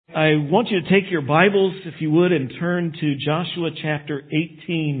I want you to take your Bibles, if you would, and turn to Joshua chapter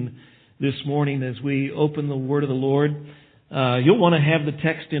 18 this morning as we open the Word of the Lord. You'll want to have the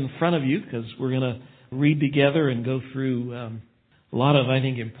text in front of you because we're going to read together and go through a lot of, I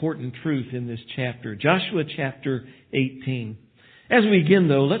think, important truth in this chapter. Joshua chapter 18. As we begin,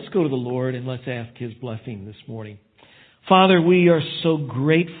 though, let's go to the Lord and let's ask His blessing this morning. Father, we are so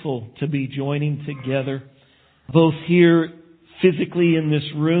grateful to be joining together, both here physically in this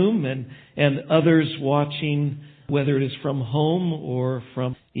room and others watching, whether it is from home or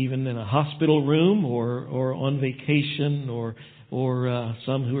from even in a hospital room or on vacation or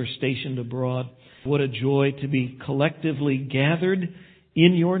some who are stationed abroad. What a joy to be collectively gathered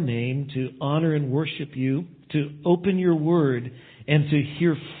in your name to honor and worship you, to open your word and to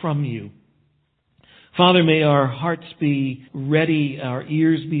hear from you. Father, may our hearts be ready, our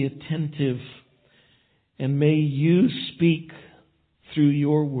ears be attentive, and may you speak through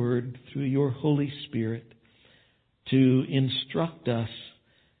your word, through your Holy Spirit, to instruct us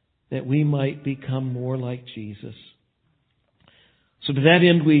that we might become more like Jesus. So to that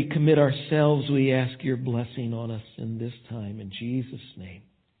end, we commit ourselves. We ask your blessing on us in this time. In Jesus' name,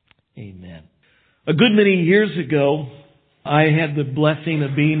 amen. A good many years ago, I had the blessing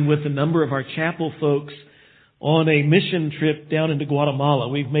of being with a number of our chapel folks on a mission trip down into Guatemala.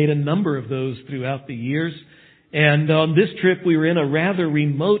 We've made a number of those throughout the years. And on this trip, we were in a rather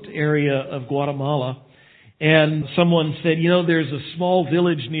remote area of Guatemala. And someone said, there's a small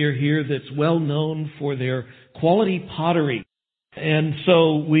village near here that's well known for their quality pottery. And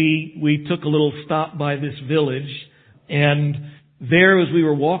so we took a little stop by this village. And there, as we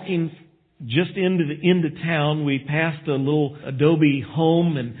were walking just into town, we passed a little adobe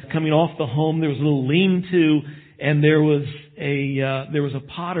home, and coming off the home there was a little lean-to, and there was a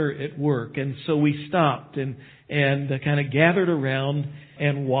potter at work. And so we stopped and kind of gathered around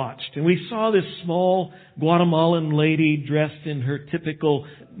and watched. And we saw this small Guatemalan lady dressed in her typical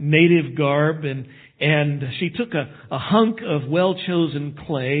native garb, and she took a hunk of well-chosen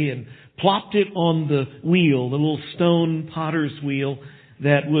clay and plopped it on the wheel, the little stone potter's wheel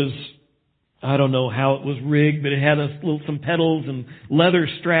that was, I don't know how it was rigged, but it had some pedals and leather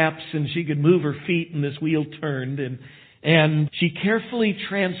straps, and she could move her feet and this wheel turned. And she carefully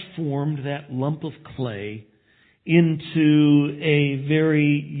transformed that lump of clay into a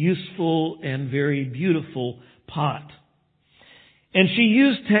very useful and very beautiful pot. And she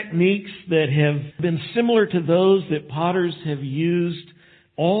used techniques that have been similar to those that potters have used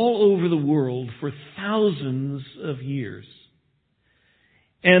all over the world for thousands of years.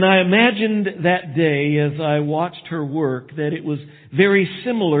 And I imagined that day as I watched her work that it was very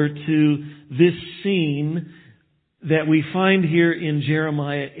similar to this scene that we find here in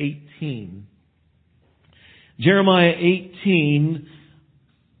Jeremiah 18. Jeremiah 18,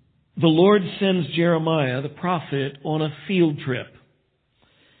 the Lord sends Jeremiah, the prophet, on a field trip.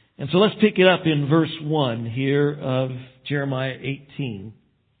 And so let's pick it up in verse 1 here of Jeremiah 18.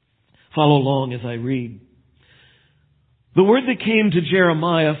 Follow along as I read. The word that came to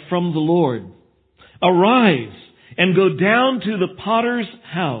Jeremiah from the Lord, arise and go down to the potter's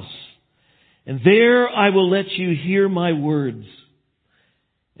house, and there I will let you hear my words.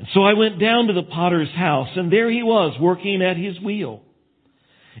 And so I went down to the potter's house, and there he was working at his wheel.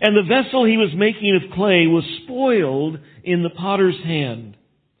 And the vessel he was making of clay was spoiled in the potter's hand.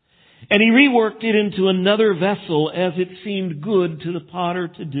 And he reworked it into another vessel as it seemed good to the potter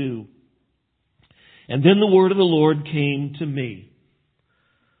to do. And then the word of the Lord came to me.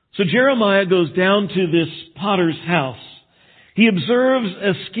 So Jeremiah goes down to this potter's house. He observes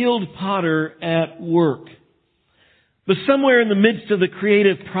a skilled potter at work. But somewhere in the midst of the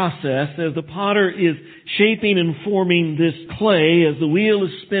creative process, as the potter is shaping and forming this clay, as the wheel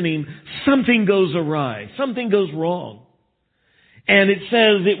is spinning, something goes awry. Something goes wrong. And it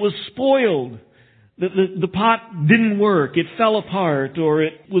says it was spoiled. The pot didn't work. It fell apart, or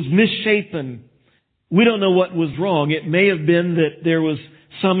it was misshapen. We don't know what was wrong. It may have been that there was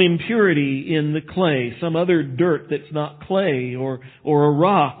some impurity in the clay, some other dirt that's not clay, or a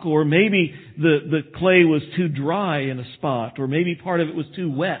rock, or maybe the clay was too dry in a spot, or maybe part of it was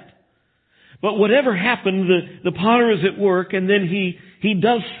too wet. But whatever happened, the potter is at work, and then he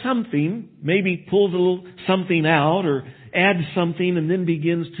does something, maybe pulls a little something out, or adds something, and then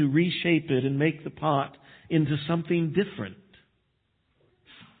begins to reshape it and make the pot into something different.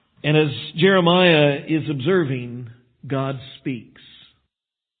 And as Jeremiah is observing, God speaks.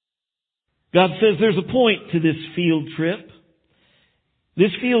 God says there's a point to this field trip.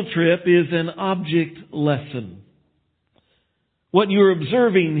 This field trip is an object lesson. What you're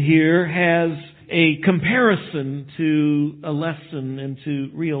observing here has a comparison to a lesson and to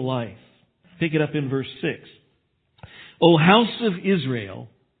real life. Pick it up in verse 6. O house of Israel,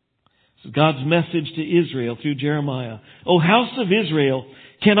 this is God's message to Israel through Jeremiah. O house of Israel,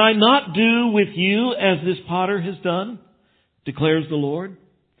 can I not do with you as this potter has done? Declares the Lord.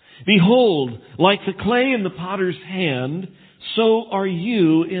 Behold, like the clay in the potter's hand, so are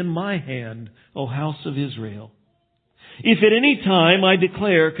you in my hand, O house of Israel. If at any time I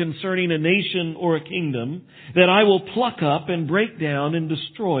declare concerning a nation or a kingdom that I will pluck up and break down and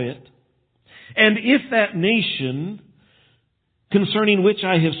destroy it, and if that nation concerning which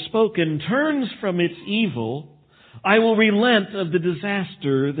I have spoken turns from its evil, I will relent of the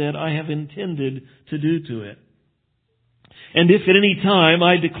disaster that I have intended to do to it. And if at any time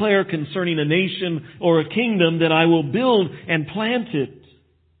I declare concerning a nation or a kingdom that I will build and plant it,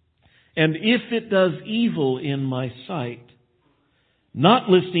 and if it does evil in my sight, not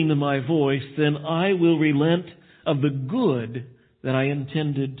listening to my voice, then I will relent of the good that I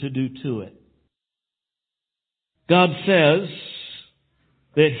intended to do to it. God says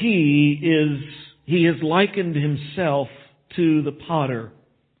that He has likened Himself to the potter.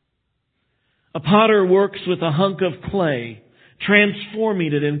 A potter works with a hunk of clay,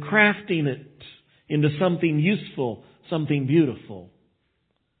 transforming it and crafting it into something useful, something beautiful.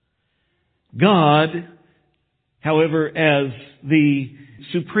 God, however, as the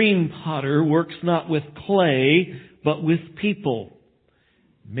supreme potter, works not with clay, but with people.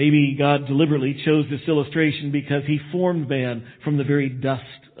 Maybe God deliberately chose this illustration because He formed man from the very dust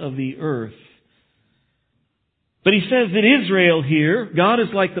of the earth. But He says that Israel here, God is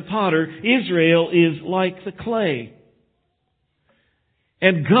like the potter, Israel is like the clay.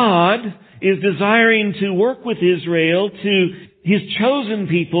 And God is desiring to work with Israel, to His chosen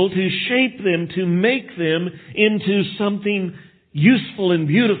people, to shape them, to make them into something useful and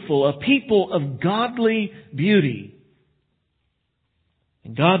beautiful, a people of godly beauty.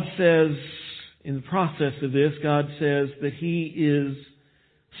 And God says, in the process of this, God says that He is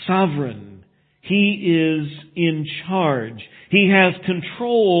sovereign. He is in charge. He has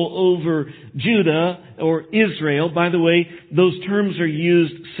control over Judah or Israel. By the way, those terms are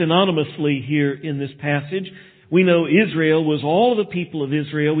used synonymously here in this passage. We know Israel was all the people of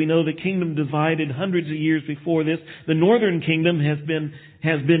Israel. We know the kingdom divided hundreds of years before this. The northern kingdom has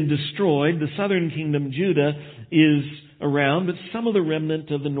been destroyed. The southern kingdom, Judah, is around, but some of the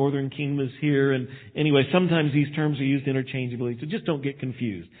remnant of the northern kingdom is here. And anyway, sometimes these terms are used interchangeably, so just don't get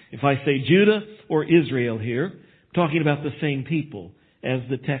confused. If I say Judah or Israel here, I'm talking about the same people, as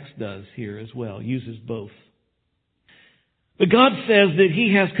the text does here as well, uses both. But God says that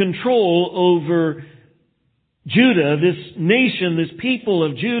He has control over Judah, this nation, this people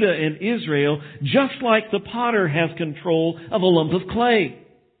of Judah and Israel, just like the potter has control of a lump of clay.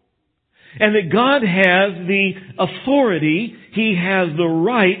 And that God has the authority, He has the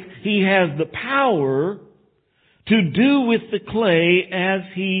right, He has the power to do with the clay as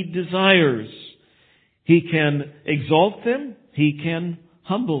He desires. He can exalt them, He can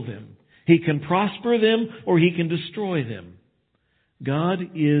humble them. He can prosper them, or He can destroy them. God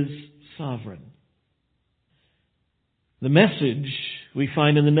is sovereign. The message we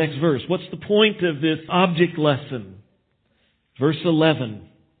find in the next verse. What's the point of this object lesson? Verse 11.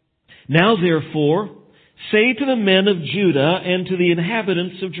 Now therefore, say to the men of Judah and to the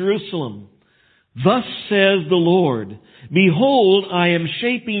inhabitants of Jerusalem, thus says the Lord, behold, I am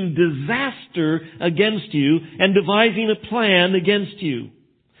shaping disaster against you and devising a plan against you.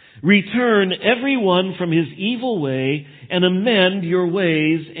 Return every one from his evil way and amend your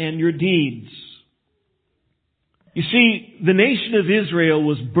ways and your deeds. You see, the nation of Israel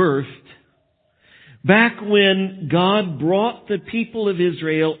was birthed back when God brought the people of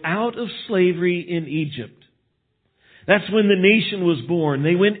Israel out of slavery in Egypt. That's when the nation was born.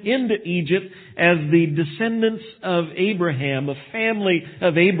 They went into Egypt as the descendants of Abraham, a family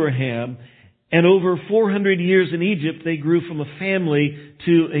of Abraham. And over 400 years in Egypt, they grew from a family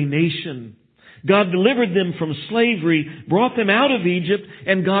to a nation. God delivered them from slavery, brought them out of Egypt,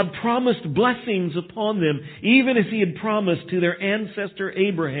 and God promised blessings upon them, even as He had promised to their ancestor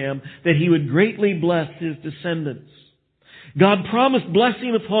Abraham that He would greatly bless his descendants. God promised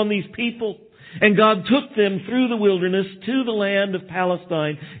blessing upon these people, and God took them through the wilderness to the land of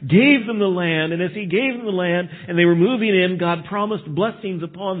Palestine, gave them the land, and as He gave them the land and they were moving in, God promised blessings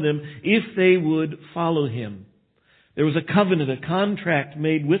upon them if they would follow Him. There was a covenant, a contract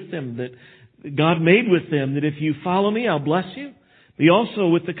made with them that God made with them, that if you follow me, I'll bless you. But also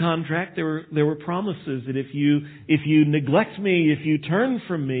with the contract, there were promises that if you neglect me, if you turn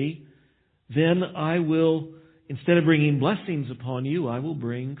from me, then I will, instead of bringing blessings upon you, I will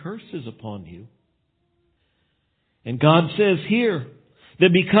bring curses upon you. And God says here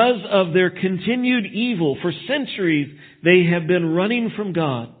that because of their continued evil for centuries, they have been running from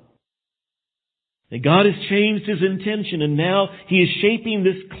God. That God has changed His intention, and now He is shaping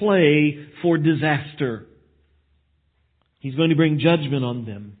this clay for disaster. He's going to bring judgment on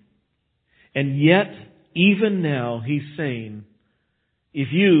them. And yet, even now, He's saying, if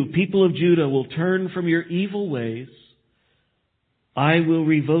you, people of Judah, will turn from your evil ways, I will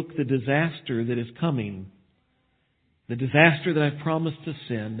revoke the disaster that is coming, the disaster that I promised to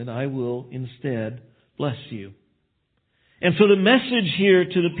send, and I will instead bless you. And so the message here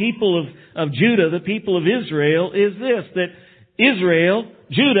to the people of Judah, the people of Israel, is this, that Israel,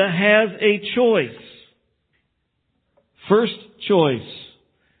 Judah, has a choice. First choice,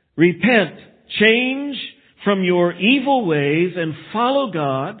 repent, change from your evil ways and follow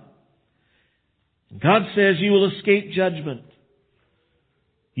God. God says you will escape judgment.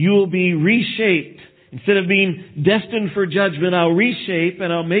 You will be reshaped. Instead of being destined for judgment, I'll reshape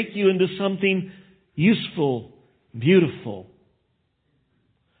and I'll make you into something useful, beautiful.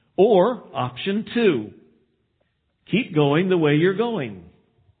 Or, option 2, keep going the way you're going,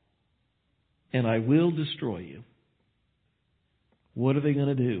 and I will destroy you. What are they going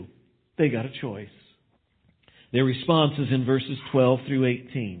to do? They got a choice. Their response is in verses 12 through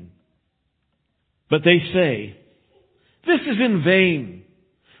 18. But they say, this is in vain.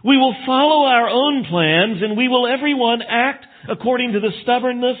 We will follow our own plans, and we will everyone act according to the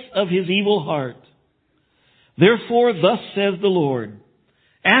stubbornness of his evil heart. Therefore, thus says the Lord,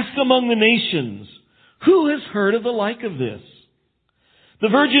 ask among the nations, who has heard of the like of this? The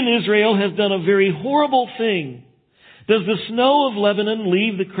virgin Israel has done a very horrible thing. Does the snow of Lebanon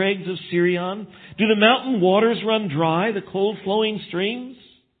leave the crags of Sirion? Do the mountain waters run dry, the cold flowing streams?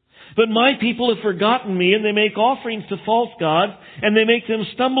 But my people have forgotten me, and they make offerings to false gods, and they make them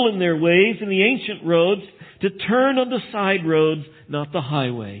stumble in their ways in the ancient roads, to turn on the side roads, not the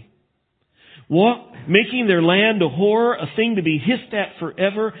highway. Making their land a horror, a thing to be hissed at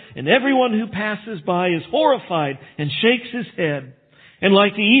forever, and everyone who passes by is horrified and shakes his head. And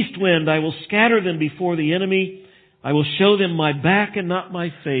like the east wind, I will scatter them before the enemy. I will show them my back and not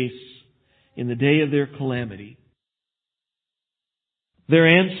my face in the day of their calamity. Their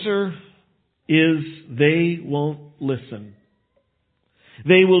answer is they won't listen.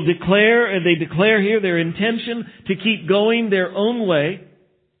 They will declare, and they declare here their intention to keep going their own way,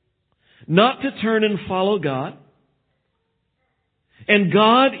 not to turn and follow God. And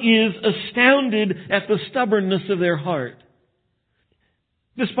God is astounded at the stubbornness of their heart.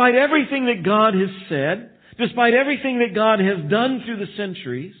 Despite everything that God has said, despite everything that God has done through the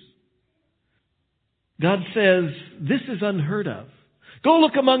centuries, God says, this is unheard of. Go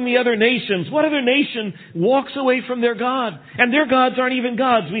look among the other nations. What other nation walks away from their God? And their gods aren't even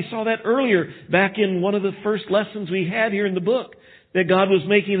gods. We saw that earlier back in one of the first lessons we had here in the book, that God was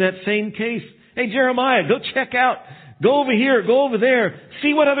making that same case. Hey, Jeremiah, go check out. Go over here. Go over there.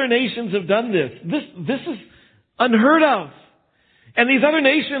 See what other nations have done this. This is unheard of. And these other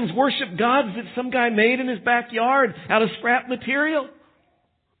nations worship gods that some guy made in his backyard out of scrap material.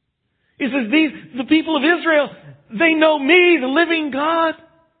 He says, the people of Israel, they know me, the living God,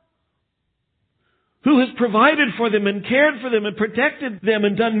 who has provided for them and cared for them and protected them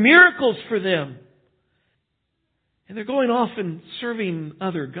and done miracles for them. And they're going off and serving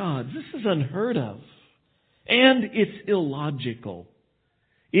other gods. This is unheard of. And it's illogical.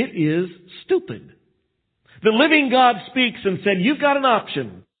 It is stupid. The living God speaks and said, you've got an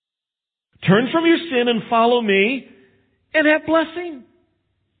option. Turn from your sin and follow me and have blessing.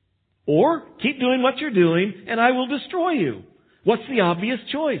 Or keep doing what you're doing and I will destroy you. What's the obvious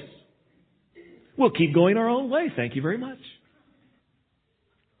choice? We'll keep going our own way. Thank you very much.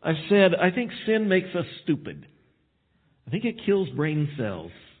 I've said, I think sin makes us stupid. I think it kills brain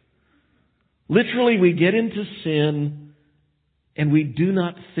cells. Literally, we get into sin and we do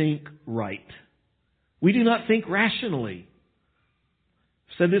not think right. We do not think rationally.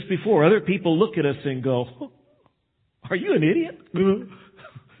 I've said this before. Other people look at us and go, oh, are you an idiot?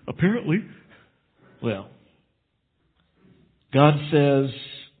 Apparently. Well, God says,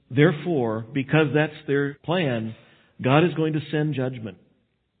 therefore, because that's their plan, God is going to send judgment.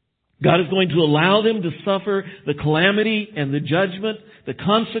 God is going to allow them to suffer the calamity and the judgment, the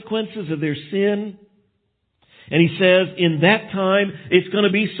consequences of their sin. And He says, in that time, it's going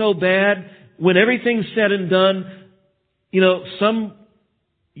to be so bad, when everything's said and done, some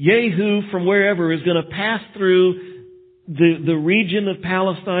Yehu from wherever is going to pass through the region of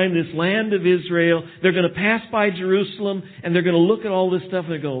Palestine, this land of Israel. They're going to pass by Jerusalem, and they're going to look at all this stuff,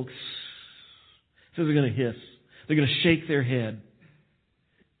 and they're going, so they're going to hiss. They're going to shake their head.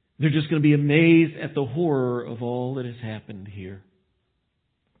 They're just going to be amazed at the horror of all that has happened here.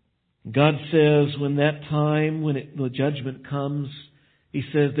 God says when that time, the judgment comes, He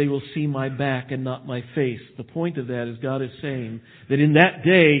says they will see my back and not my face. The point of that is God is saying that in that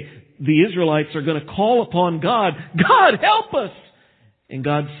day, the Israelites are going to call upon God. God, help us! And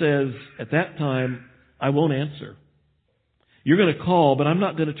God says, at that time, I won't answer. You're going to call, but I'm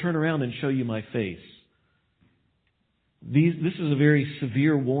not going to turn around and show you my face. This is a very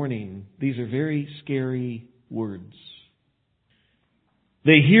severe warning. These are very scary words.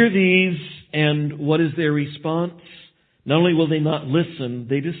 They hear these, and what is their response? Not only will they not listen,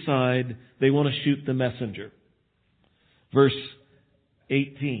 they decide they want to shoot the messenger. Verse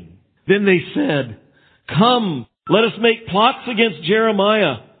 18. Then they said, "Come, let us make plots against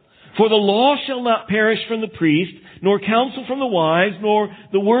Jeremiah. For the law shall not perish from the priest, nor counsel from the wise, nor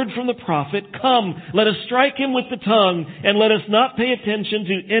the word from the prophet. Come, let us strike him with the tongue, and let us not pay attention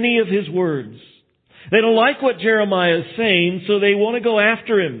to any of his words." They don't like what Jeremiah is saying, so they want to go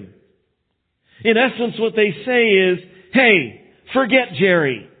after him. In essence, what they say is, hey, forget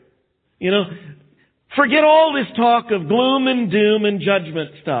Jerry. Forget all this talk of gloom and doom and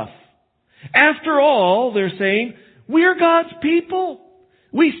judgment stuff. After all, they're saying, we're God's people.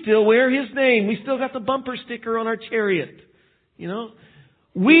 We still wear His name. We still got the bumper sticker on our chariot.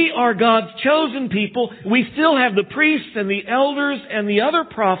 We are God's chosen people. We still have the priests and the elders and the other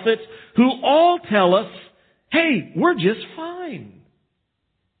prophets who all tell us, hey, we're just fine.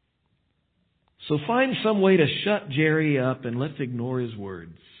 So find some way to shut Jerry up and let's ignore his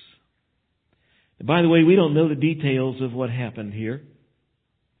words. And by the way, we don't know the details of what happened here,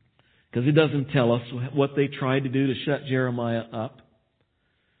 because it doesn't tell us what they tried to do to shut Jeremiah up.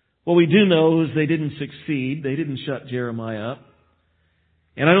 What we do know is they didn't succeed. They didn't shut Jeremiah up.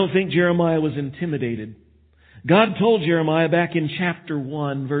 And I don't think Jeremiah was intimidated. God told Jeremiah back in chapter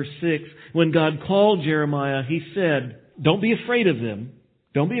 1, verse 6, when God called Jeremiah, He said, "Don't be afraid of them.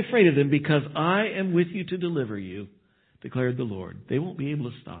 Don't be afraid of them, because I am with you to deliver you, declared the Lord. They won't be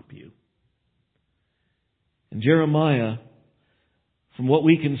able to stop you." And Jeremiah, from what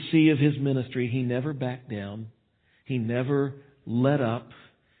we can see of his ministry, he never backed down. He never let up.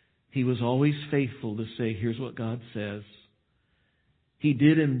 He was always faithful to say, here's what God says. He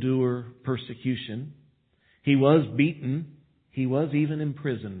did endure persecution. He was beaten. He was even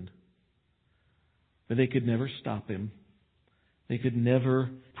imprisoned. But they could never stop him. They could never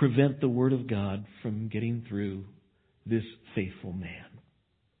prevent the Word of God from getting through this faithful man.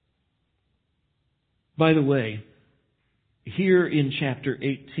 By the way, here in chapter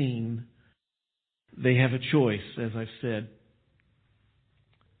 18, they have a choice, as I've said.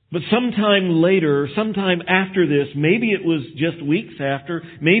 But sometime later, sometime after this, maybe it was just weeks after,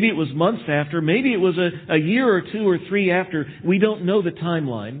 maybe it was months after, maybe it was a year or 2 or 3 after, we don't know the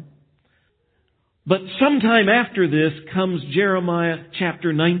timeline. But sometime after this comes Jeremiah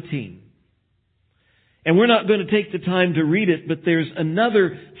chapter 19. And we're not going to take the time to read it, but there's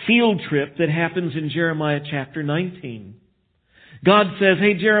another field trip that happens in Jeremiah chapter 19. God says,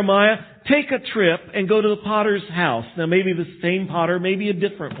 hey, Jeremiah, take a trip and go to the potter's house. Now, maybe the same potter, maybe a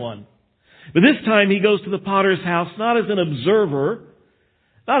different one. But this time he goes to the potter's house not as an observer,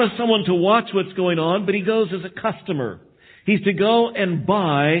 not as someone to watch what's going on, but he goes as a customer. He's to go and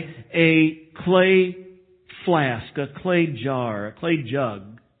buy a clay flask, a clay jar, a clay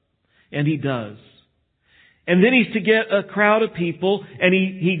jug. And he does. And then he's to get a crowd of people, and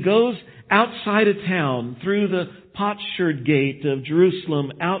he goes outside of town through the potsherd gate of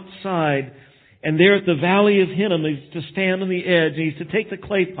Jerusalem outside, and there at the valley of Hinnom, he's to stand on the edge, and he's to take the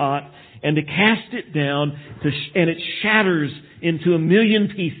clay pot and to cast it down, and it shatters into 1,000,000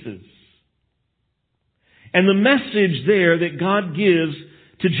 pieces. And the message there that God gives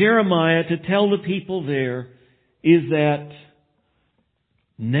to Jeremiah to tell the people there is that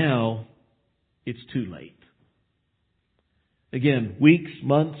now it's too late. Again, weeks,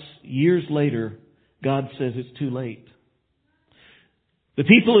 months, years later, God says it's too late. The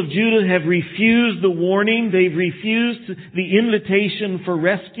people of Judah have refused the warning. They've refused the invitation for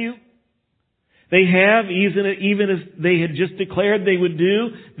rescue. They have, even as they had just declared they would do,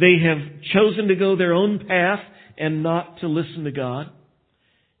 they have chosen to go their own path and not to listen to God.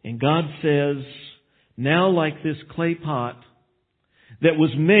 And God says, now like this clay pot that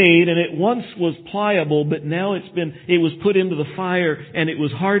was made, and it once was pliable, but now it was put into the fire and it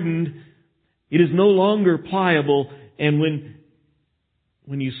was hardened. It is no longer pliable, and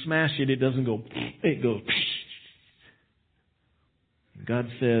when you smash it, it doesn't go, it goes. God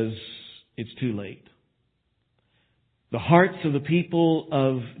says, it's too late. The hearts of the people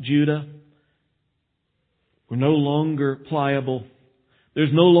of Judah were no longer pliable.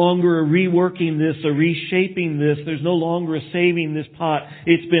 There's no longer a reworking this, a reshaping this. There's no longer a saving this pot.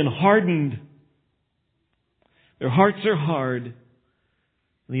 It's been hardened. Their hearts are hard.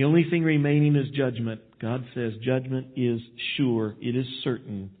 The only thing remaining is judgment. God says judgment is sure. It is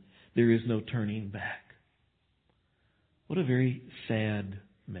certain. There is no turning back. What a very sad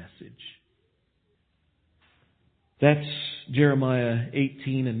message. That's Jeremiah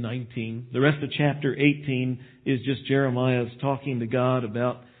 18 and 19. The rest of chapter 18 is just Jeremiah's talking to God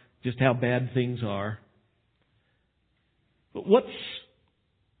about just how bad things are. But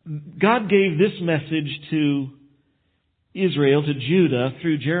God gave this message to Israel, to Judah,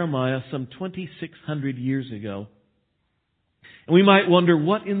 through Jeremiah some 2,600 years ago. And we might wonder,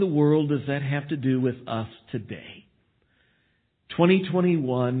 what in the world does that have to do with us today?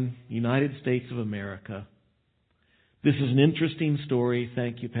 2021, United States of America. This is an interesting story.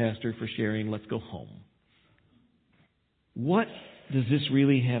 Thank you, Pastor, for sharing. Let's go home. What does this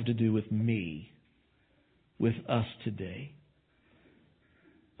really have to do with me, with us today?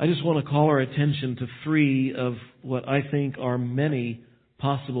 I just want to call our attention to 3 of what I think are many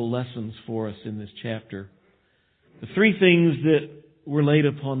possible lessons for us in this chapter. The 3 things that were laid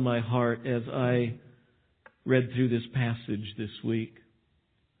upon my heart as I read through this passage this week.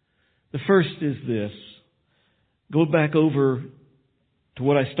 The first is this. Go back over to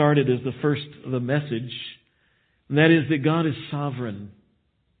what I started as the first of the message, and that is that God is sovereign.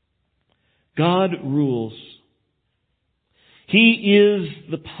 God rules. He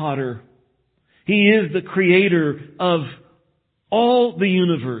is the potter. He is the creator of all the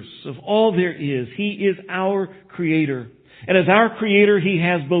universe, of all there is. He is our creator. And as our creator, He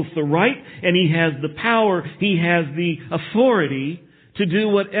has both the right and He has the power. He has the authority to do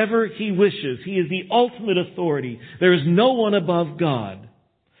whatever He wishes. He is the ultimate authority. There is no one above God.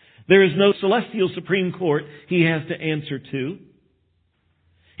 There is no celestial Supreme Court He has to answer to.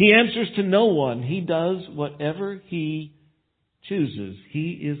 He answers to no one. He does whatever He chooses.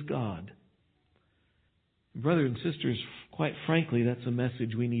 He is God. Brothers and sisters, quite frankly, that's a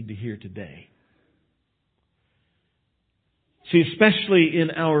message we need to hear today. See, especially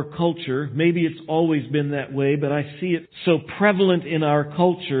in our culture, maybe it's always been that way, but I see it so prevalent in our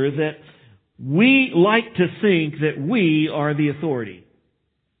culture that we like to think that we are the authority.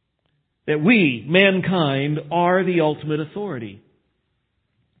 That we, mankind, are the ultimate authority.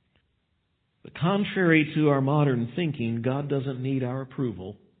 But contrary to our modern thinking, God doesn't need our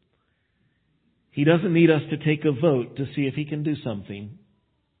approval. He doesn't need us to take a vote to see if He can do something.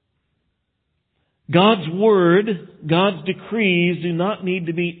 God's Word, God's decrees do not need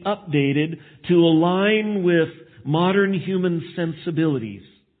to be updated to align with modern human sensibilities.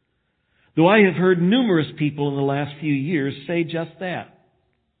 Though I have heard numerous people in the last few years say just that.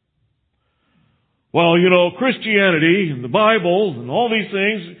 Well, Christianity and the Bible and all these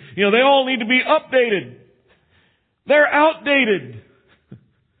things, they all need to be updated. They're outdated.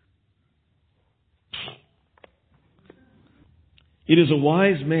 It is a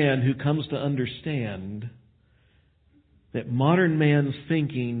wise man who comes to understand that modern man's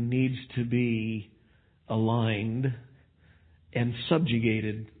thinking needs to be aligned and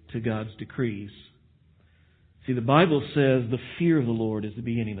subjugated to God's decrees. See, the Bible says the fear of the Lord is the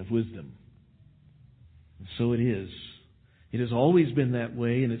beginning of wisdom. And so it is. It has always been that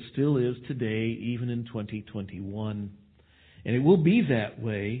way, and it still is today, even in 2021. And it will be that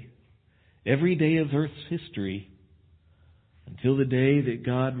way every day of Earth's history, until the day that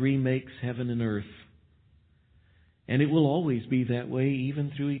God remakes heaven and earth. And it will always be that way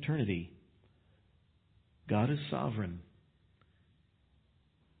even through eternity. God is sovereign.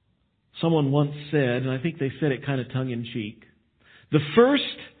 Someone once said, and I think they said it kind of tongue-in-cheek, the first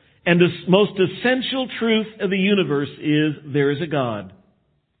and the most essential truth of the universe is there is a God.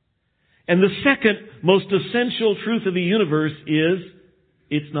 And the second most essential truth of the universe is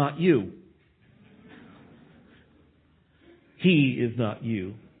it's not you. He is not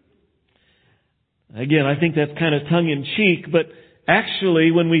you. Again, I think that's kind of tongue-in-cheek, but actually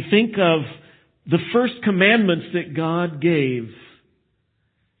when we think of the first commandments that God gave,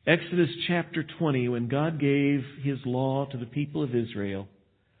 Exodus chapter 20, when God gave His law to the people of Israel,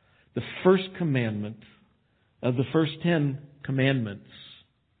 the first commandment of the first 10 commandments,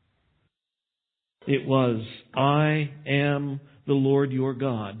 it was, I am the Lord your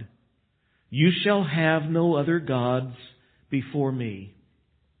God. You shall have no other gods before me.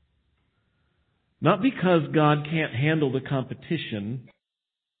 Not because God can't handle the competition.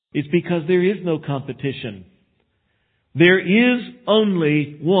 It's because there is no competition. There is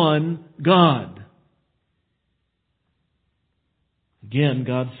only one God. Again,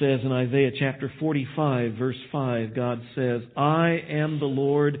 God says in Isaiah chapter 45, verse 5, God says, I am the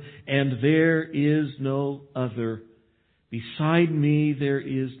Lord, and there is no other. Beside me there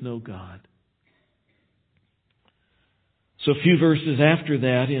is no God. So a few verses after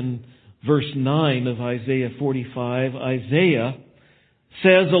that, in verse 9 of Isaiah 45, Isaiah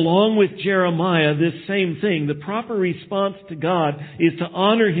says, along with Jeremiah, this same thing. The proper response to God is to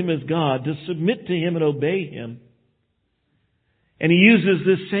honor Him as God, to submit to Him and obey Him. And he uses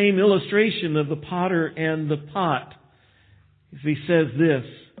this same illustration of the potter and the pot. He says this,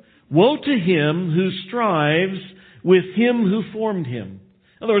 woe to him who strives with him who formed him.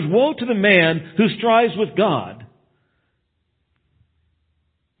 In other words, woe to the man who strives with God.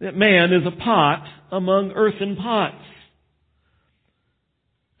 That man is a pot among earthen pots.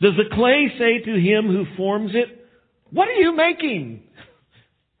 Does the clay say to him who forms it, what are you making?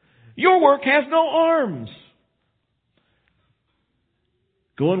 Your work has no arms.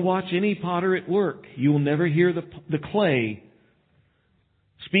 Go and watch any potter at work. You will never hear the clay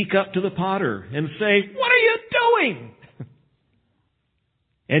speak up to the potter and say, what are you doing?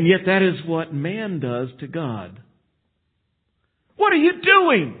 And yet that is what man does to God. What are you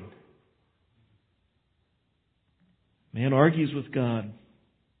doing? Man argues with God.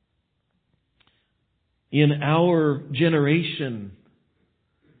 In our generation,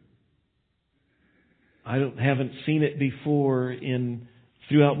 I haven't seen it before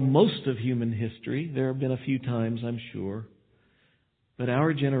throughout most of human history. There have been a few times, I'm sure. But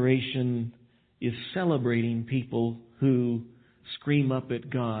our generation is celebrating people who scream up at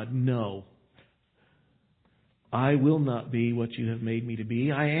God, no, I will not be what you have made me to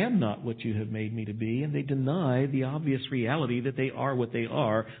be. I am not what you have made me to be. And they deny the obvious reality that they are what they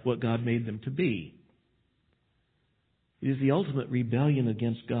are, what God made them to be. It is the ultimate rebellion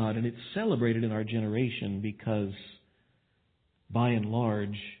against God, and it's celebrated in our generation because by and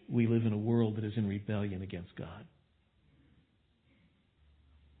large, we live in a world that is in rebellion against God.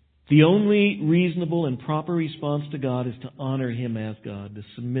 The only reasonable and proper response to God is to honor Him as God, to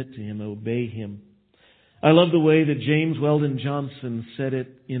submit to Him, obey Him. I love the way that James Weldon Johnson said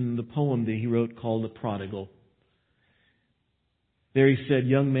it in the poem that he wrote called The Prodigal. There he said,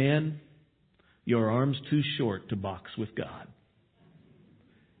 young man, your arm's too short to box with God.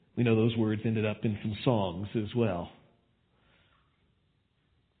 We know those words ended up in some songs as well.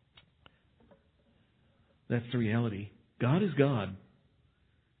 That's the reality. God is God.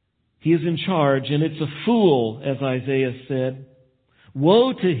 He is in charge, and it's a fool, as Isaiah said.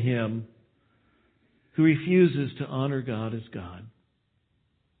 Woe to him who refuses to honor God as God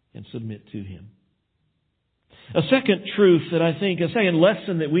and submit to Him. A second truth that I think, a second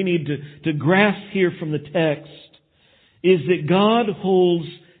lesson that we need to grasp here from the text is that God holds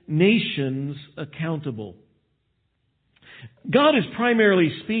nations accountable. God is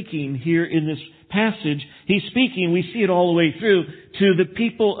primarily speaking here in this passage. He's speaking, we see it all the way through, to the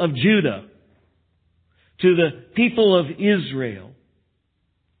people of Judah, to the people of Israel.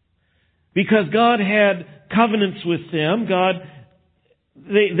 Because God had covenants with them, God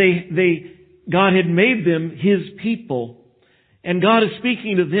had made them His people, and God is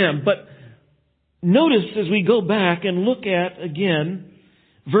speaking to them. But notice as we go back and look at, again,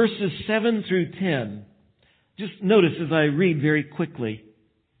 verses 7 through 10. Just notice as I read very quickly.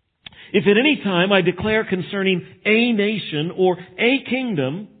 If at any time I declare concerning a nation or a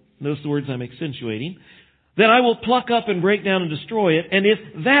kingdom, notice the words I'm accentuating, then I will pluck up and break down and destroy it. And if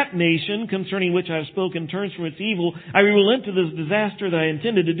that nation concerning which I have spoken turns from its evil, I will relent to the disaster that I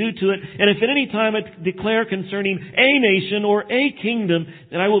intended to do to it. And if at any time I declare concerning a nation or a kingdom,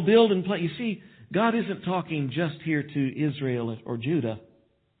 then I will build and plant. You see, God isn't talking just here to Israel or Judah.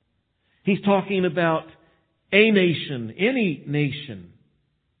 He's talking about a nation, any nation.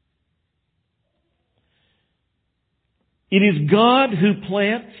 It is God who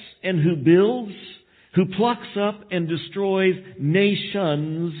plants and who builds, who plucks up and destroys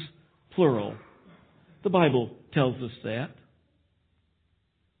nations, plural. The Bible tells us that.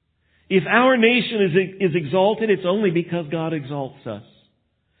 If our nation is exalted, it's only because God exalts us.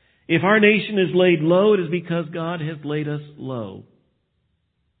 If our nation is laid low, it is because God has laid us low.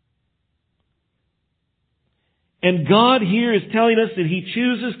 And God here is telling us that He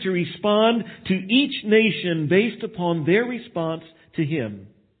chooses to respond to each nation based upon their response to Him.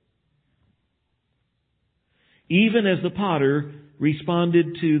 Even as the potter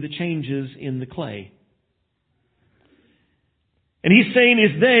responded to the changes in the clay. And He's saying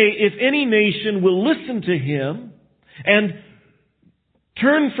if any nation will listen to Him and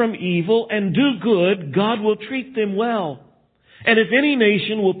turn from evil and do good, God will treat them well. And if any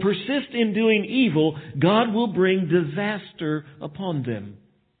nation will persist in doing evil, God will bring disaster upon them.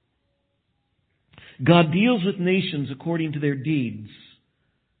 God deals with nations according to their deeds.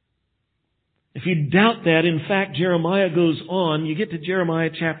 If you doubt that, in fact, Jeremiah goes on. You get to Jeremiah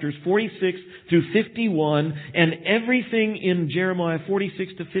chapters 46 through 51, and everything in Jeremiah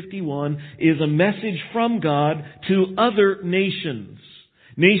 46 to 51 is a message from God to other nations.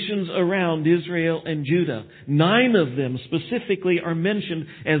 Nations around Israel and Judah. 9 of them specifically are mentioned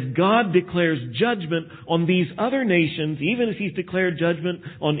as God declares judgment on these other nations. Even if He's declared judgment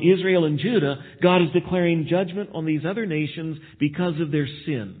on Israel and Judah, God is declaring judgment on these other nations because of their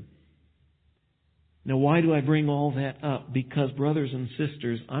sin. Now, why do I bring all that up? Because, brothers and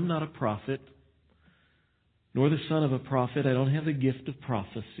sisters, I'm not a prophet, nor the son of a prophet. I don't have the gift of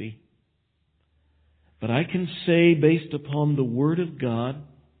prophecy. But I can say, based upon the Word of God,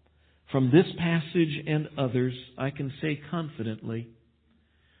 from this passage and others, I can say confidently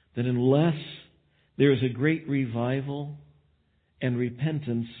that unless there is a great revival and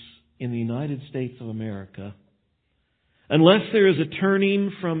repentance in the United States of America, unless there is a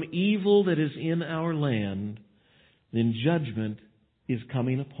turning from evil that is in our land, then judgment is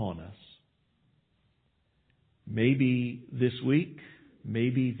coming upon us. Maybe this week,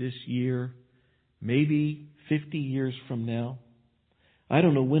 maybe this year, maybe 50 years from now. I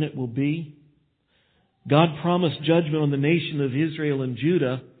don't know when it will be. God promised judgment on the nation of Israel and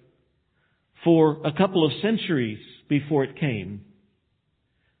Judah for a couple of centuries before it came.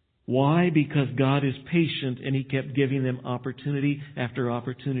 Why? Because God is patient and He kept giving them opportunity after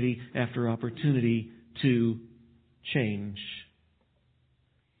opportunity after opportunity to change.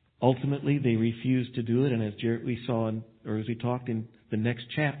 Ultimately, they refused to do it, and as we saw, as we talked in the next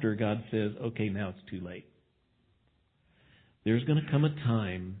chapter, God says, okay, now it's too late. There's going to come a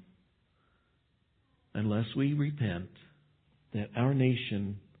time, unless we repent, that our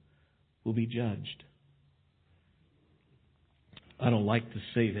nation will be judged. I don't like to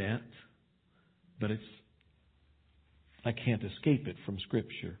say that, but I can't escape it from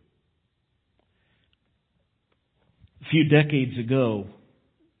Scripture. A few decades ago,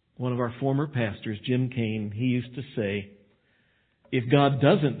 one of our former pastors, Jim Kane, he used to say, if God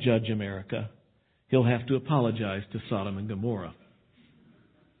doesn't judge America, He'll have to apologize to Sodom and Gomorrah.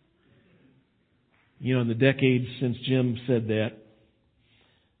 You know, in the decades since Jim said that,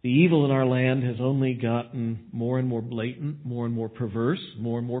 the evil in our land has only gotten more and more blatant, more and more perverse,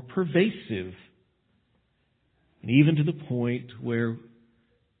 more and more pervasive. And even to the point where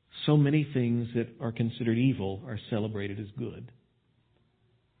so many things that are considered evil are celebrated as good.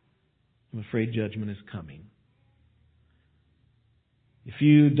 I'm afraid judgment is coming. If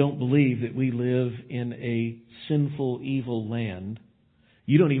you don't believe that we live in a sinful, evil land,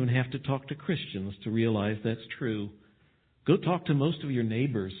 you don't even have to talk to Christians to realize that's true. Go talk to most of your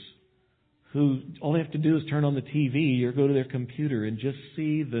neighbors who all they have to do is turn on the TV or go to their computer and just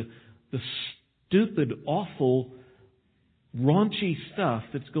see the stupid, awful, raunchy stuff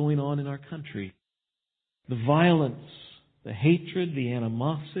that's going on in our country. The violence, the hatred, the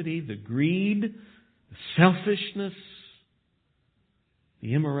animosity, the greed, the selfishness,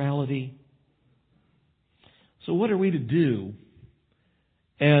 the immorality. So what are we to do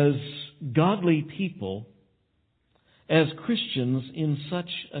as godly people, as Christians in such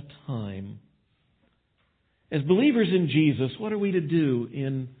a time? As believers in Jesus, what are we to do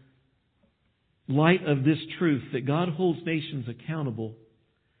in light of this truth that God holds nations accountable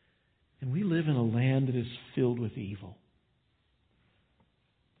and we live in a land that is filled with evil?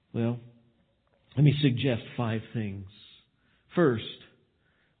 Well, let me suggest 5 things. First,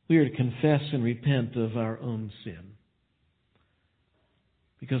 we are to confess and repent of our own sin.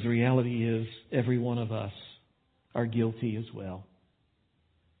 Because the reality is, every one of us are guilty as well.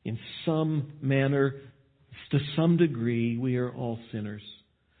 In some manner, to some degree, we are all sinners.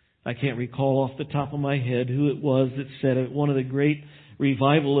 I can't recall off the top of my head who it was that said it. One of the great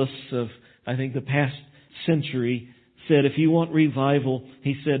revivalists of, I think, the past century said, if you want revival,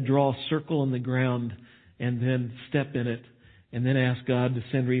 he said, draw a circle in the ground and then step in it and then ask God to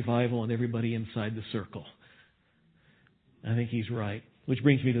send revival on everybody inside the circle. I think he's right. Which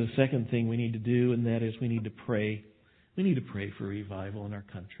brings me to the second thing we need to do, and that is we need to pray. We need to pray for revival in our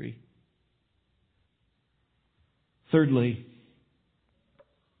country. Thirdly,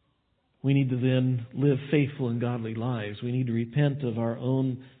 we need to then live faithful and godly lives. We need to repent of our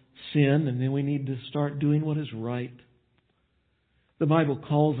own sin, and then we need to start doing what is right. The Bible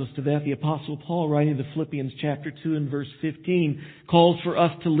calls us to that. The Apostle Paul, writing to Philippians chapter 2 and verse 15, calls for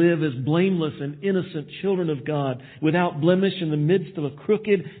us to live as blameless and innocent children of God, without blemish in the midst of a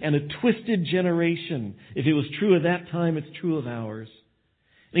crooked and a twisted generation. If it was true of that time, it's true of ours.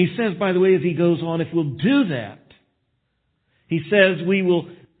 And he says, by the way, as he goes on, if we'll do that, he says we will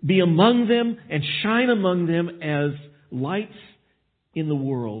be among them and shine among them as lights in the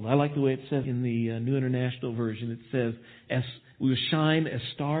world. I like the way it says in the New International Version. It says, as we will shine as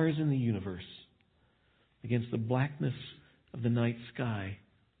stars in the universe against the blackness of the night sky.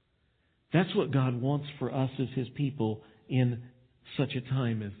 That's what God wants for us as His people in such a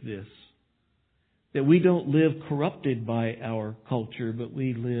time as this. That we don't live corrupted by our culture, but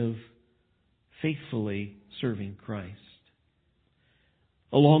we live faithfully serving Christ.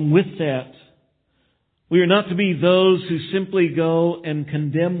 Along with that, we are not to be those who simply go and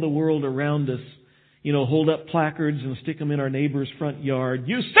condemn the world around us. You know, hold up placards and stick them in our neighbor's front yard.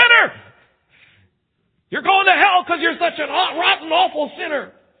 You sinner! You're going to hell because you're such a rotten, awful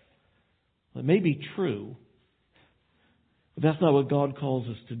sinner. Well, it may be true. But that's not what God calls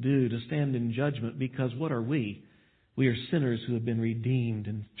us to do, to stand in judgment, because what are we? We are sinners who have been redeemed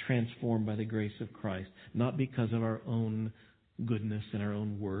and transformed by the grace of Christ, not because of our own goodness and our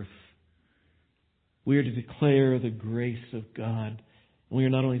own worth. We are to declare the grace of God. We are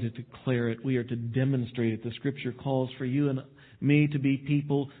not only to declare it, we are to demonstrate it. The Scripture calls for you and me to be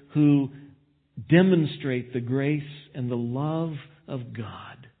people who demonstrate the grace and the love of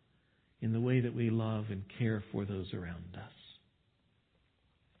God in the way that we love and care for those around us.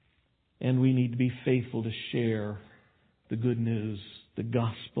 And we need to be faithful to share the good news, the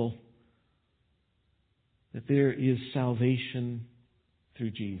gospel, that there is salvation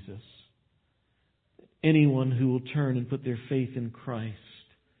through Jesus. Anyone who will turn and put their faith in Christ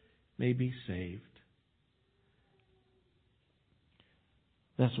may be saved.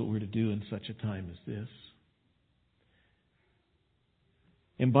 That's what we're to do in such a time as this.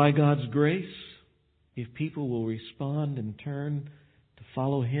 And by God's grace, if people will respond and turn to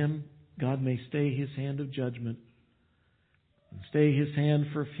follow Him, God may stay His hand of judgment and stay His hand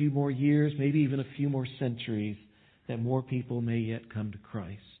for a few more years, maybe even a few more centuries, that more people may yet come to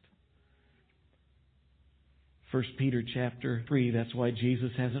Christ. 1 Peter chapter 3, that's why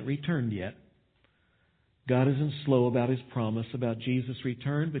Jesus hasn't returned yet. God isn't slow about His promise about Jesus'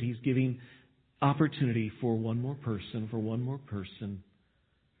 return, but He's giving opportunity for one more person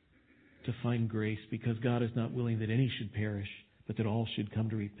to find grace, because God is not willing that any should perish, but that all should come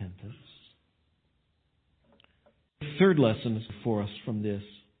to repentance. The third lesson for us from this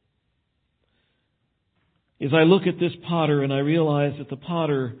is I look at this potter and I realize that the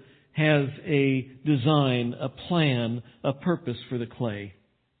potter has a design, a plan, a purpose for the clay.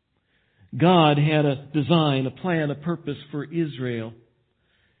 God had a design, a plan, a purpose for Israel.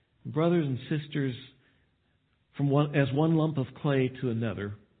 Brothers and sisters, as one lump of clay to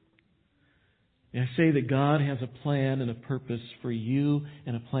another, I say that God has a plan and a purpose for you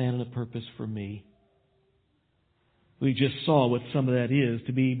and a plan and a purpose for me. We just saw what some of that is,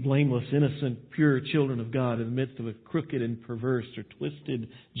 to be blameless, innocent, pure children of God in the midst of a crooked and perverse or twisted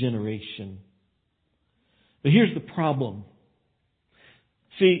generation. But here's the problem.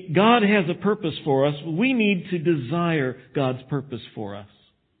 See, God has a purpose for us. We need to desire God's purpose for us.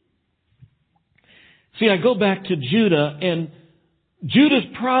 See, I go back to Judah, and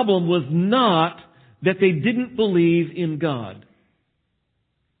Judah's problem was not that they didn't believe in God.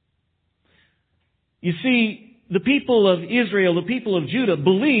 You see, the people of Israel, the people of Judah,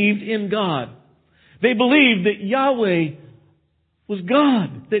 believed in God. They believed that Yahweh was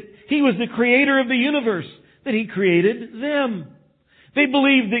God, that He was the creator of the universe, that He created them. They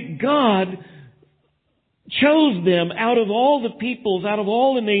believed that God chose them out of all the peoples, out of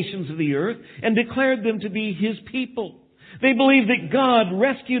all the nations of the earth, and declared them to be His people. They believed that God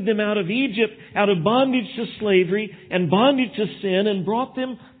rescued them out of Egypt, out of bondage to slavery and bondage to sin, and brought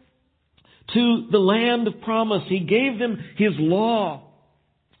them to the land of promise. He gave them His law.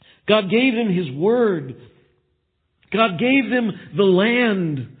 God gave them His word. God gave them the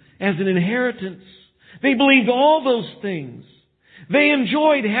land as an inheritance. They believed all those things. They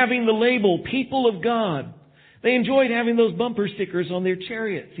enjoyed having the label, people of God. They enjoyed having those bumper stickers on their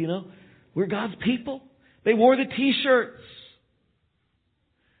chariots, you know. We're God's people. They wore the t-shirts.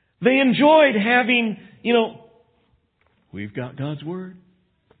 They enjoyed having, you know, we've got God's Word.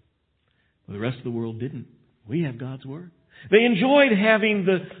 Well, the rest of the world didn't. We have God's Word. They enjoyed having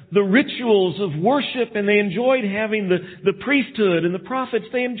the rituals of worship, and they enjoyed having the priesthood and the prophets.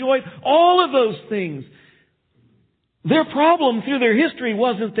 They enjoyed all of those things. Their problem through their history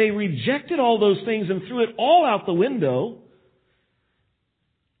wasn't they rejected all those things and threw it all out the window.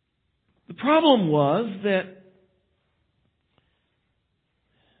 problem was that,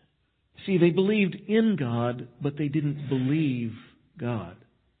 see, they believed in God, but they didn't believe God.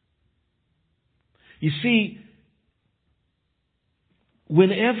 You see,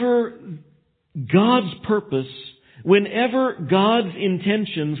 whenever God's purpose, whenever God's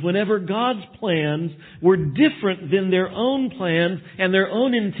intentions, whenever God's plans were different than their own plans and their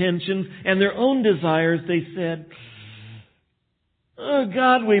own intentions and their own desires, they said, "Oh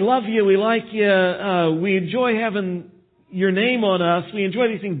God, we love you, we like you, we enjoy having your name on us, we enjoy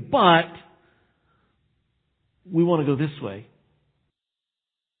these things, but we want to go this way."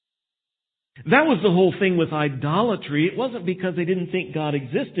 That was the whole thing with idolatry. It wasn't because they didn't think God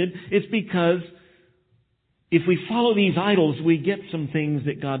existed. It's because if we follow these idols, we get some things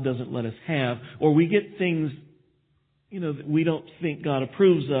that God doesn't let us have, or we get things, that we don't think God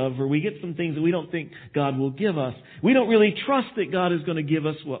approves of, or we get some things that we don't think God will give us. We don't really trust that God is going to give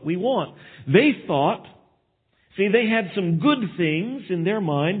us what we want. They thought, they had some good things in their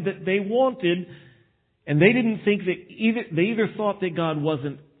mind that they wanted, and they didn't think that they either thought that God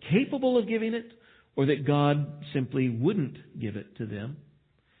wasn't capable of giving it, or that God simply wouldn't give it to them.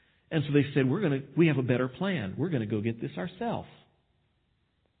 And so they said, we have a better plan. We're going to go get this ourselves.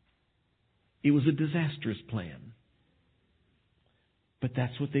 It was a disastrous plan. But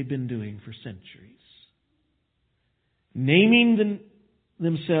that's what they've been doing for centuries. Naming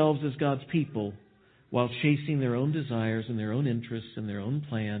themselves as God's people while chasing their own desires and their own interests and their own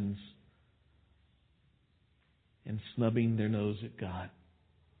plans and snubbing their nose at God.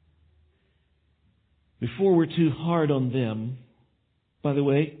 Before we're too hard on them, by the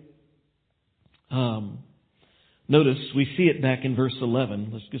way, notice we see it back in verse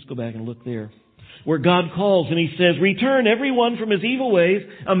 11. Let's just go back and look there. Where God calls and He says, "Return everyone from his evil ways,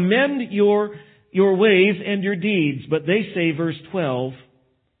 amend your ways and your deeds." But they say, verse 12,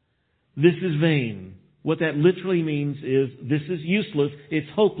 "This is vain." What that literally means is, this is useless, it's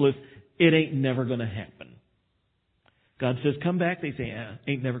hopeless, it ain't never going to happen. God says, "Come back." They say,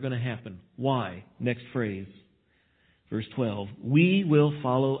 ain't never going to happen. Why? Next phrase. Verse 12. "We will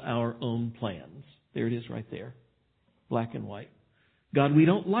follow our own plans." There it is right there. Black and white. "God, we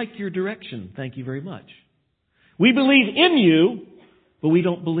don't like your direction. Thank you very much. We believe in you, but we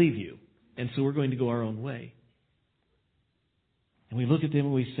don't believe you. And so we're going to go our own way." And we look at them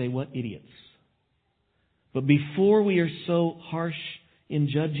and we say, what idiots. But before we are so harsh in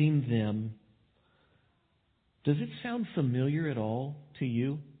judging them, does it sound familiar at all to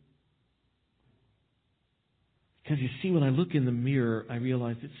you? Because you see, when I look in the mirror, I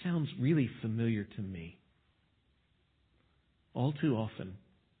realize it sounds really familiar to me. All too often.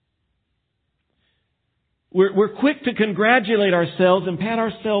 We're quick to congratulate ourselves and pat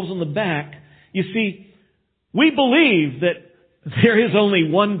ourselves on the back. You see, we believe that there is only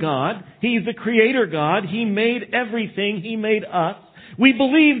one God. He's the Creator God. He made everything. He made us. We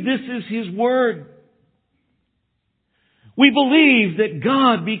believe this is His Word. We believe that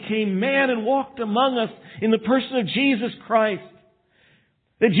God became man and walked among us in the person of Jesus Christ.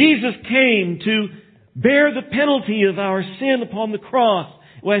 That Jesus came to bear the penalty of our sin upon the cross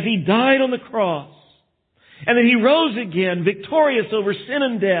as He died on the cross. And that He rose again victorious over sin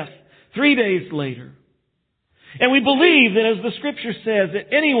and death 3 days later. And we believe that, as the Scripture says,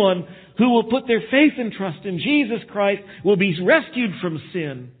 that anyone who will put their faith and trust in Jesus Christ will be rescued from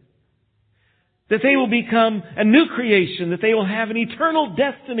sin. That they will become a new creation. That they will have an eternal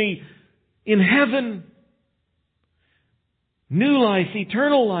destiny in heaven. New life,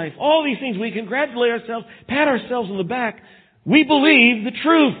 eternal life. All these things. We congratulate ourselves, pat ourselves on the back. We believe the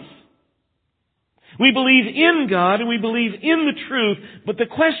truth. We believe in God and we believe in the truth. But the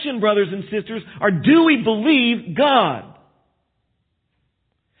question, brothers and sisters, are, do we believe God?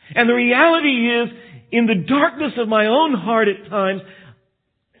 And the reality is, in the darkness of my own heart at times,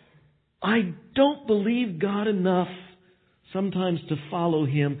 I don't believe God enough sometimes to follow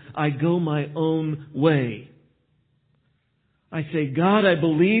Him. I go my own way. I say, God, I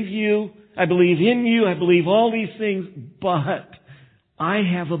believe you. I believe in you. I believe all these things. But I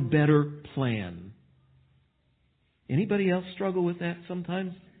have a better plan. Anybody else struggle with that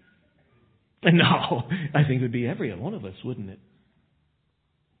sometimes? No. I think it would be every one of us, wouldn't it?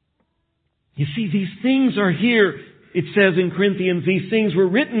 You see, these things are here. It says in Corinthians, these things were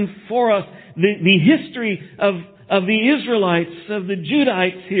written for us. The history of the Israelites, of the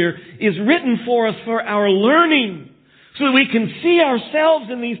Judahites here, is written for us for our learning. So that we can see ourselves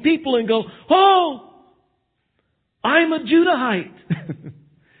in these people and go, oh, I'm a Judahite.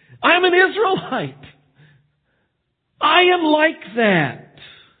 I'm an Israelite. I am like that.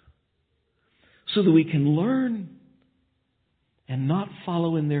 So that we can learn and not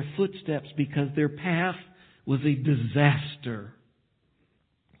follow in their footsteps because their path was a disaster.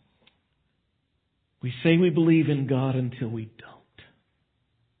 We say we believe in God until we don't.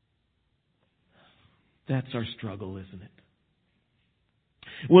 That's our struggle, isn't it?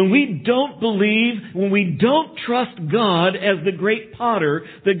 When we don't believe, when we don't trust God as the great potter,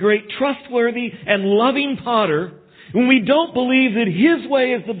 the great trustworthy and loving potter, when we don't believe that His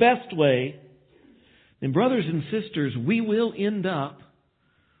way is the best way, then brothers and sisters, we will end up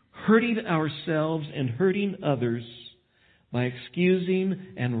hurting ourselves and hurting others by excusing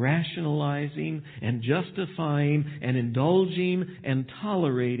and rationalizing and justifying and indulging and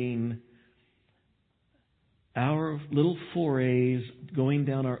tolerating our little forays going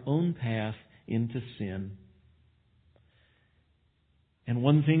down our own path into sin. And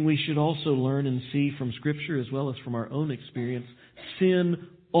one thing we should also learn and see from Scripture as well as from our own experience, sin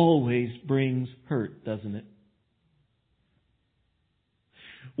always brings hurt, doesn't it?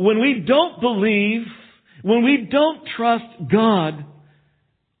 When we don't believe, when we don't trust God,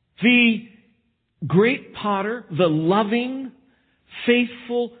 the great potter, the loving,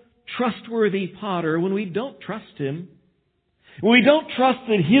 faithful, trustworthy potter, when we don't trust Him, when we don't trust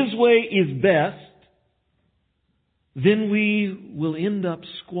that His way is best, then we will end up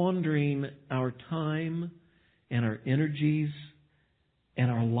squandering our time and our energies and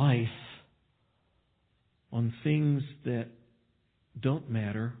our life on things that don't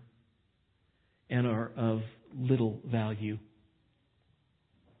matter and are of little value.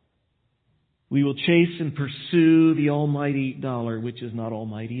 We will chase and pursue the almighty dollar, which is not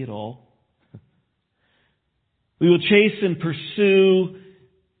almighty at all. We will chase and pursue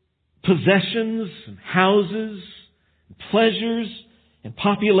possessions and houses, and pleasures and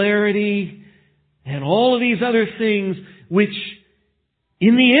popularity and all of these other things which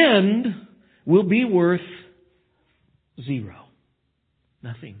in the end will be worth zero.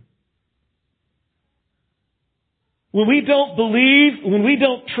 Nothing. When we don't believe, when we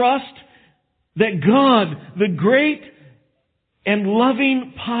don't trust that God, the great and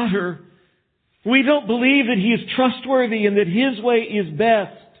loving potter, we don't believe that He is trustworthy and that His way is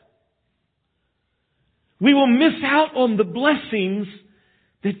best, we will miss out on the blessings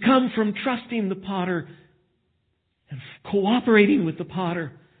that come from trusting the potter and cooperating with the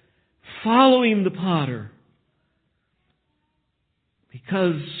potter, following the potter.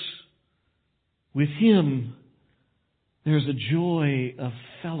 Because with Him, there's a joy of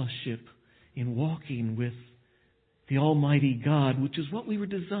fellowship in walking with the Almighty God, which is what we were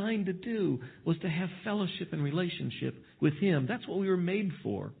designed to do, was to have fellowship and relationship with Him. That's what we were made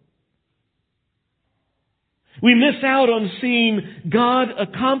for. We miss out on seeing God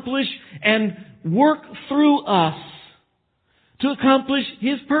accomplish and work through us to accomplish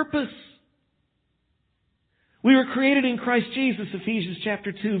His purpose. We were created in Christ Jesus, Ephesians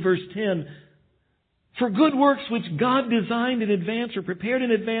chapter 2, verse 10, for good works which God designed in advance or prepared in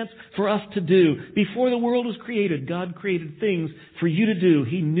advance for us to do. Before the world was created, God created things for you to do.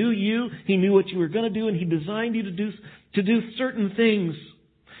 He knew you, He knew what you were going to do, and He designed you to do certain things.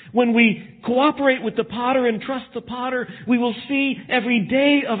 When we cooperate with the potter and trust the potter, we will see every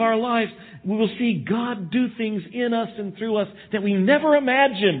day of our lives, we will see God do things in us and through us that we never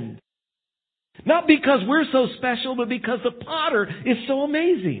imagined. Not because we're so special, but because the potter is so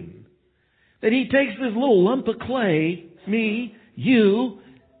amazing. That He takes this little lump of clay, me, you,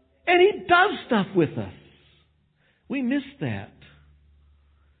 and He does stuff with us. We miss that.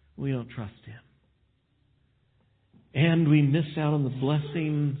 We don't trust Him. And we miss out on the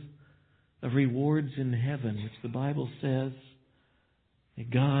blessings of rewards in heaven, which the Bible says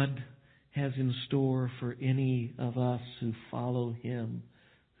that God has in store for any of us who follow Him,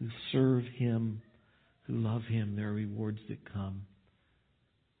 who serve Him, who love Him. There are rewards that come.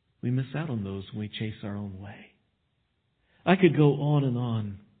 We miss out on those when we chase our own way. I could go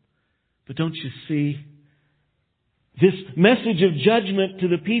on, but don't you see? This message of judgment to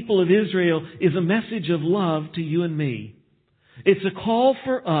the people of Israel is a message of love to you and me. It's a call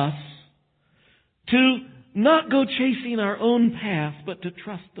for us to not go chasing our own path, but to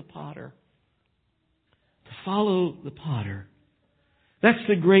trust the potter. To follow the potter. That's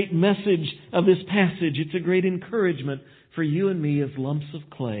the great message of this passage. It's a great encouragement for you and me as lumps of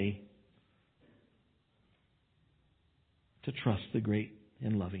clay to trust the great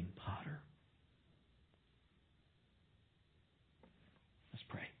and loving potter. Let's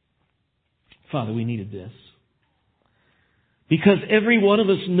pray. Father, we needed this. Because every one of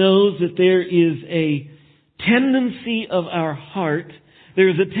us knows that there is a tendency of our heart, there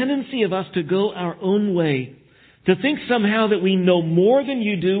is a tendency of us to go our own way, to think somehow that we know more than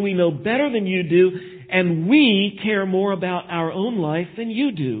you do, we know better than you do, and we care more about our own life than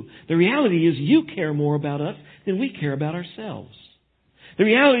you do. The reality is you care more about us than we care about ourselves. The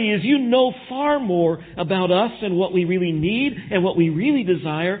reality is you know far more about us and what we really need and what we really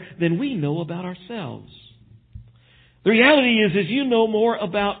desire than we know about ourselves. The reality is you know more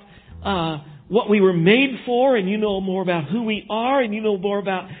about what we were made for, and you know more about who we are, and you know more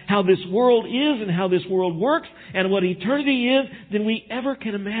about how this world is and how this world works and what eternity is than we ever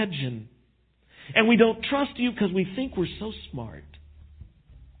can imagine. And we don't trust you because we think we're so smart.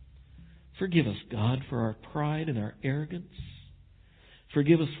 Forgive us, God, for our pride and our arrogance.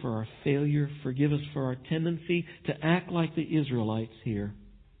 Forgive us for our failure. Forgive us for our tendency to act like the Israelites here.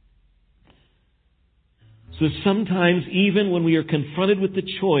 So sometimes, even when we are confronted with the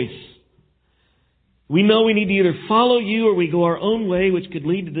choice, we know we need to either follow you or we go our own way, which could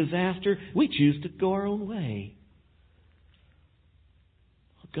lead to disaster. We choose to go our own way.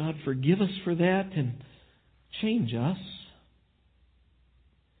 Oh, God, forgive us for that and change us.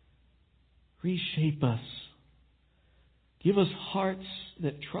 Reshape us. Give us hearts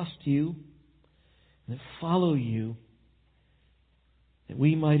that trust you, that follow you, that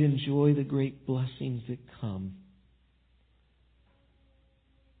we might enjoy the great blessings that come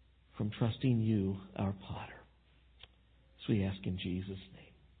from trusting you, our potter. So we ask in Jesus'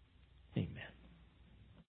 name. Amen.